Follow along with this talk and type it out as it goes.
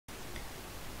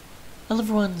Hello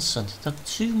everyone,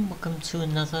 Sun2, welcome to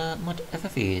another mod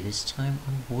overview, this time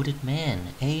on Wooded Man,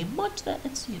 a mod that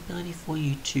has the ability for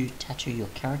you to tattoo your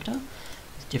character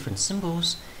with different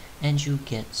symbols, and you'll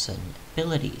get certain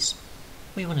abilities.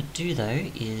 What you want to do though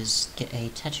is get a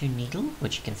tattoo needle,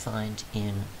 which you can find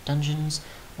in dungeons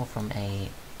or from a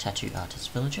tattoo artist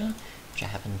villager, which I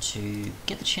happened to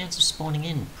get the chance of spawning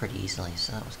in pretty easily,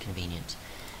 so that was convenient.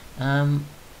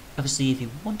 Obviously, if you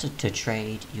wanted to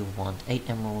trade, you'll want 8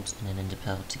 emeralds and an ender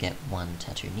pearl to get 1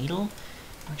 tattoo needle.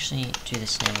 I'll actually do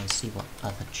this now and see what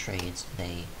other trades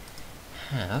they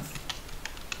have.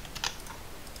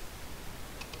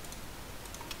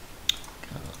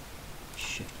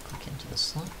 Shift click into the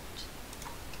slot.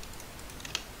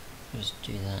 Just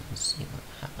do that and see what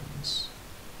happens.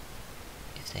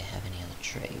 If they have any other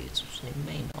trades, which they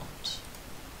may not.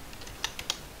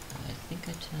 I think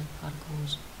I turned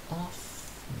particles off.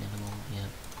 Minimal, yeah.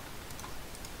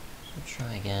 So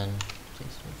try again.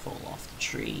 Please don't fall off the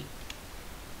tree.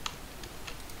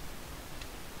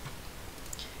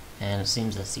 And it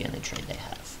seems that's the only trade they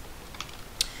have.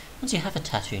 Once you have a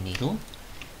tattoo needle,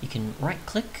 you can right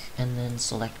click and then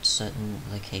select certain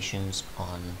locations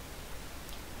on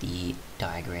the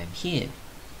diagram here.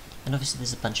 And obviously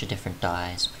there's a bunch of different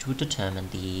dyes which will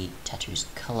determine the tattoo's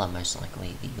color, most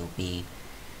likely, that you'll be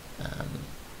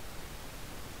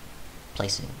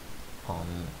placing on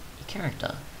your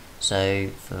character. So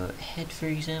for head, for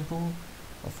example,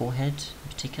 or forehead in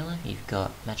particular, you've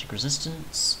got magic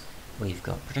resistance, or you've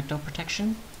got projectile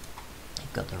protection.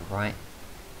 You've got the right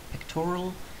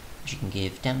pectoral, which you can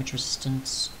give damage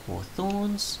resistance or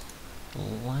thorns. The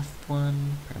left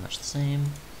one, pretty much the same.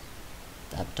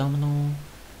 The abdominal,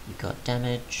 you've got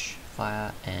damage,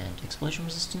 fire, and explosion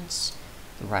resistance.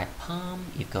 The right palm,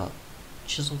 you've got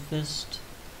chisel fist,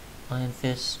 iron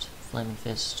fist, flaming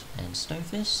fist, and stone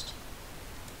fist.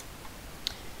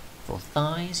 For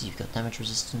thighs, you've got damage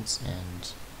resistance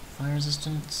and fire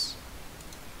resistance.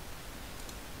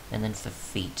 And then for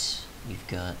feet, you've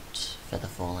got feather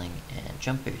falling and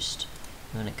jump boost.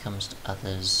 And when it comes to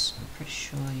others, I'm pretty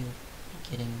sure you'll be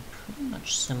getting pretty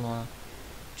much similar,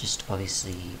 just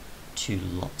obviously 2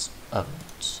 lots of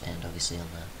it, and obviously on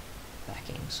the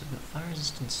backing. So we've got fire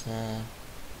resistance there,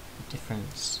 the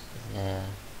difference there.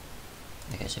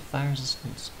 Okay, so fire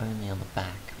resistance only on the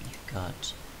back, but you've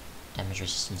got damage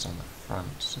resistance on the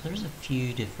front. So there's a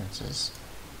few differences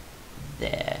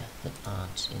there that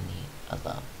aren't in the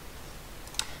other.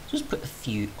 So just put a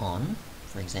few on,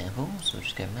 for example. So we'll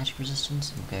just go magic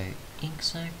resistance and go ink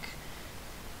sac,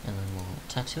 and then we'll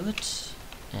tattoo it,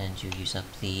 and you'll use up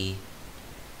the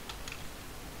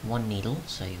 1 needle,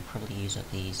 so you'll probably use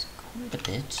up these quite a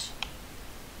bit.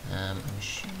 I'm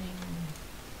assuming...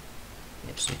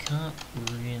 Yep, so we can't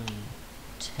really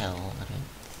tell, I don't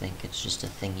think, it's just a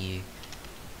thing you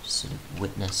sort of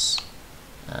witness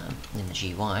in the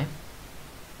GUI.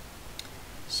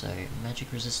 So,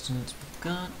 magic resistance we've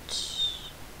got,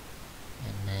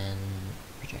 and then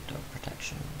projectile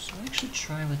protection. So I'll actually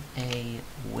try with a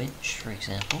witch, for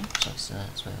example, so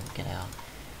that's where we'll get our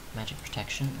magic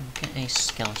protection, and we'll get a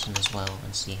skeleton as well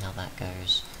and see how that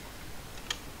goes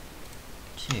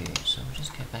too. So we'll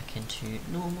just go back into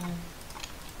normal.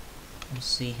 We'll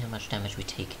see how much damage we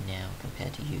take now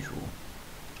compared to usual.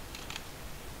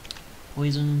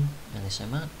 Poison, only so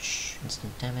much.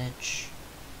 Instant damage.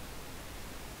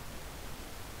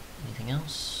 Anything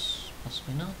else?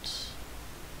 Possibly not.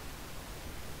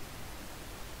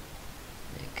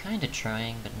 They're kind of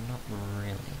trying, but not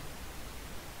really.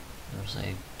 They're also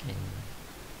getting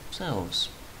themselves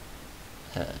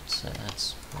hurt, so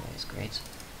that's always great.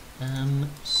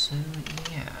 So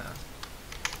yeah.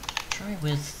 Try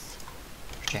with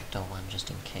projectile one just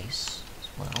in case as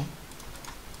well.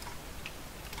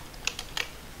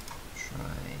 Try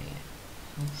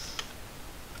health.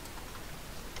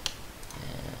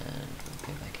 And we'll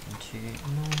go back into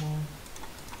normal.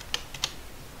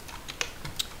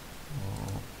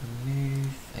 We'll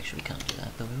remove, actually we can't do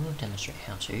that, but we will demonstrate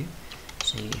how to.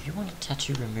 So if you want a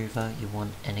tattoo remover, you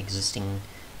want an existing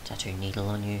tattoo needle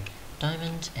on you,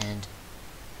 diamond, and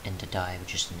ender dye,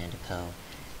 which is an ender pearl,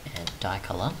 and dye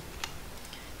color.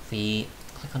 If we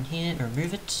click on here and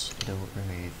remove it, it'll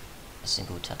remove a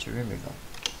single tattoo remover.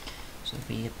 So if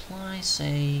we apply,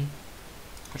 say,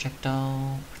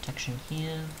 projectile protection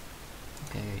here,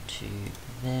 go to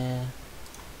there,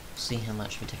 see how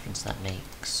much of a difference that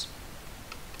makes,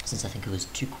 since I think it was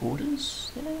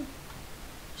 2/4 there.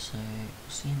 So we'll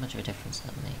see how much of a difference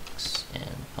that makes,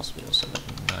 and possibly also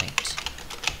at night,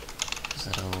 because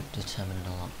that'll determine it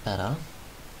a lot better.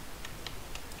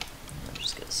 And I'll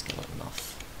just get the skeleton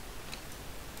off.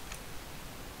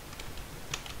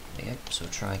 There we go, so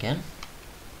we'll try again.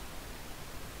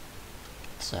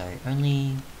 so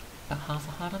only about half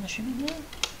a heart I'm assuming there?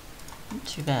 Not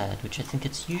too bad, which I think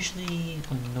it's usually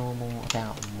on normal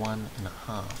about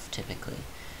 1.5 typically.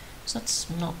 So that's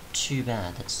not too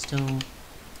bad, that's still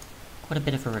quite a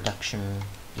bit of a reduction,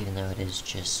 even though it is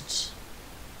just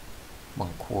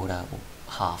 1/4 or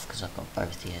half because I've got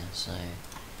both here, so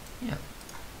yeah.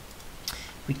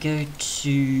 We go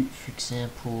to, for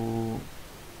example,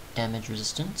 damage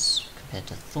resistance compared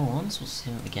to thorns. We'll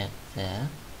see what we get there.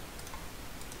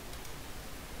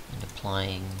 And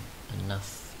applying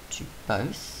enough to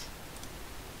both.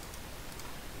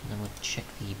 And then we'll check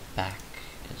the back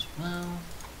as well.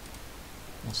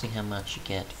 We'll see how much you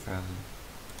get from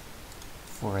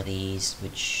 4 of these,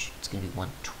 which it's going to be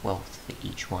 1/12 for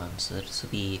each one, so this will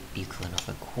be the equivalent of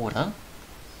 1/4.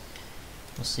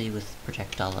 We'll see with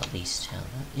projectile at least how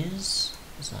that is,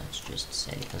 besides just,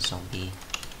 say, a zombie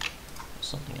or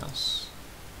something else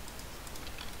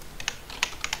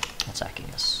attacking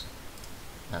us.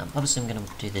 Obviously I'm going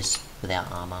to do this without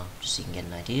armor, just so you can get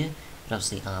an idea, but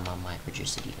obviously armor might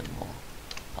reduce it even more,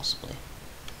 possibly.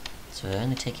 So we're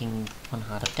only taking 1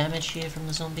 heart of damage here from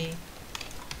the zombie,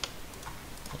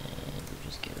 and we'll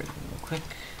just get rid of him real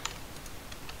quick.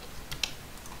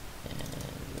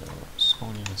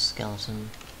 Spawn in a skeleton.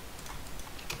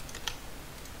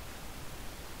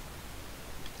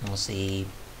 And we'll see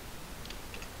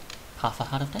half a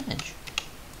heart of damage.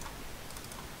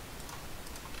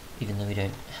 Even though we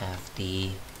don't have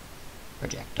the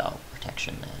projectile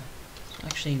protection there. So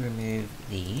actually remove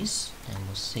these, and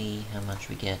we'll see how much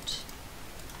we get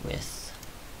with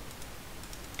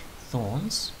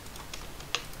thorns.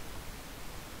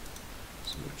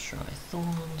 So we'll try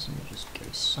thorns, and we'll just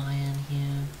go cyan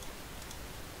here.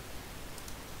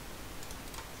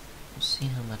 We'll see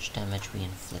how much damage we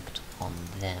inflict on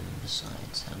them,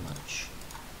 besides how much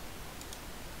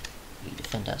we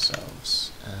defend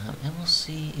ourselves. And we'll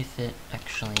see if it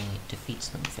actually defeats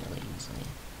them fairly easily.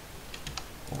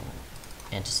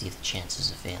 And to see if the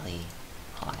chances are fairly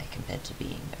high compared to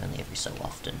being only every so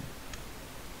often.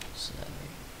 So,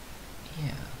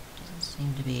 yeah, doesn't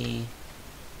seem to be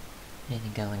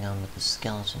anything going on with the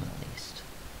skeleton at least.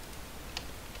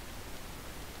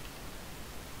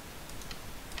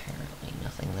 Apparently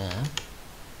nothing there.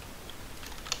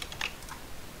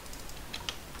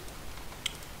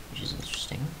 Which is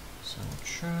interesting. So we'll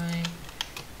try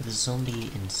with a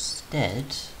zombie instead.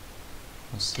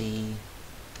 We'll see,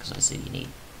 because obviously you need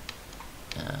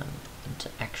them to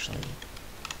actually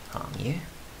harm you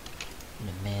in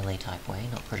a melee type way,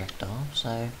 not projectile,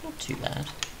 so not too bad.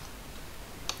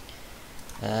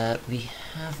 We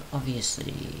have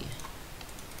obviously,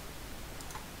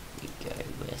 we go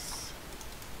with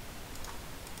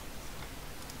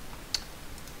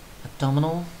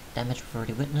abdominal, damage we've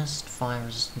already witnessed, fire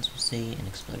resistance we'll see, and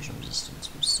explosion resistance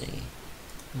we'll see.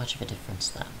 How much of a difference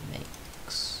that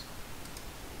makes.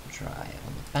 We'll try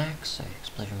on the back, so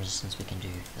explosion resistance we can do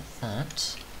for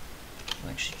that.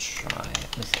 We'll actually try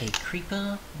with a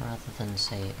creeper, rather than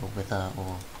say a wither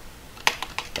or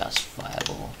gust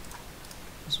fireball.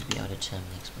 This will be able to determine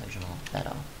the explosion a lot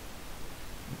better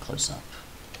and close up.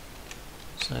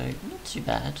 So, not too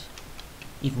bad,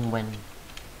 even when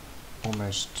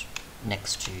almost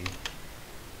next to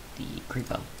the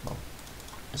creeper, well,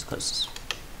 as close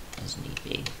as need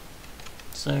be.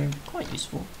 So, quite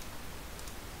useful.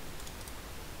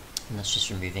 And that's just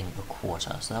removing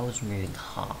 1/4, so that was removing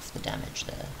half the damage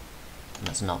there. And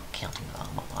that's not counting the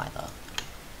armor either.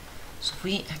 So if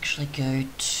we actually go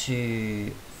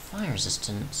to fire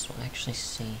resistance, we'll actually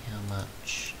see how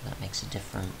much that makes a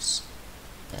difference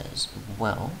as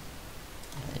well.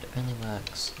 It only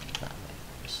works that way.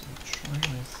 So we'll try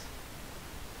with...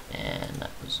 and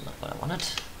that was not what I wanted.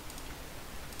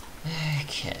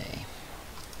 Okay.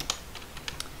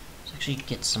 Let's actually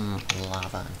get some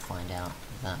lava and find out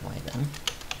that way then.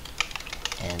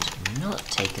 And not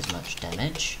take as much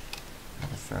damage,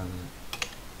 either from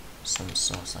some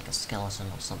source like a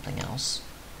skeleton or something else.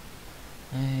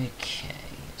 Okay,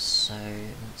 so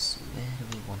let's see, where do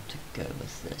we want to go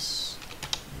with this?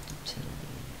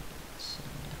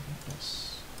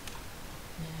 This.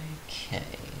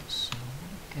 Okay, so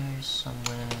we'll go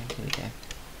somewhere, here we go.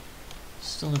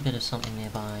 Still a bit of something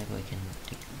nearby, but we can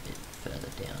dig a bit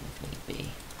further down if need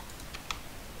be.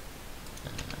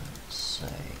 So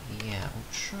yeah,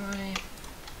 we'll try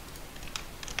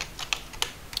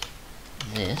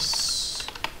this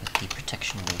with the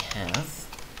protection we have,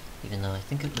 even though I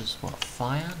think it was, what,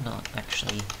 fire, not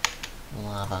actually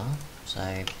lava,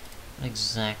 so not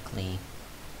exactly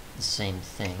the same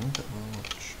thing, but we'll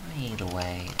try either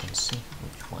way and see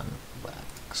which one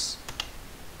works.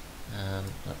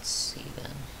 Let's see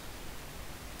then.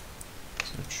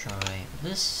 So we'll try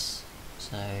this,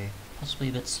 so possibly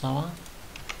a bit slower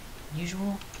than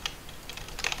usual.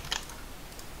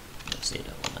 Let's see, I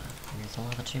don't want to move the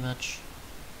lava too much.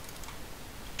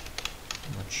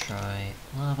 And we'll try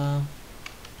lava.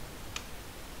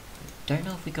 Don't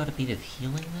know if we got a bit of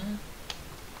healing there,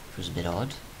 which was a bit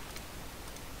odd.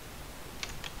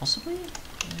 Possibly?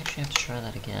 I actually have to try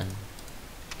that again.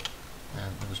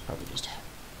 It was probably just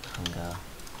hunger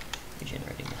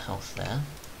regenerating the health there.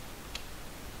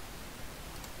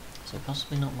 So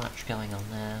possibly not much going on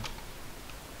there,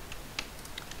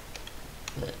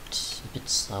 but a bit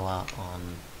slower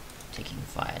on taking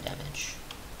fire damage,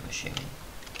 I'm assuming.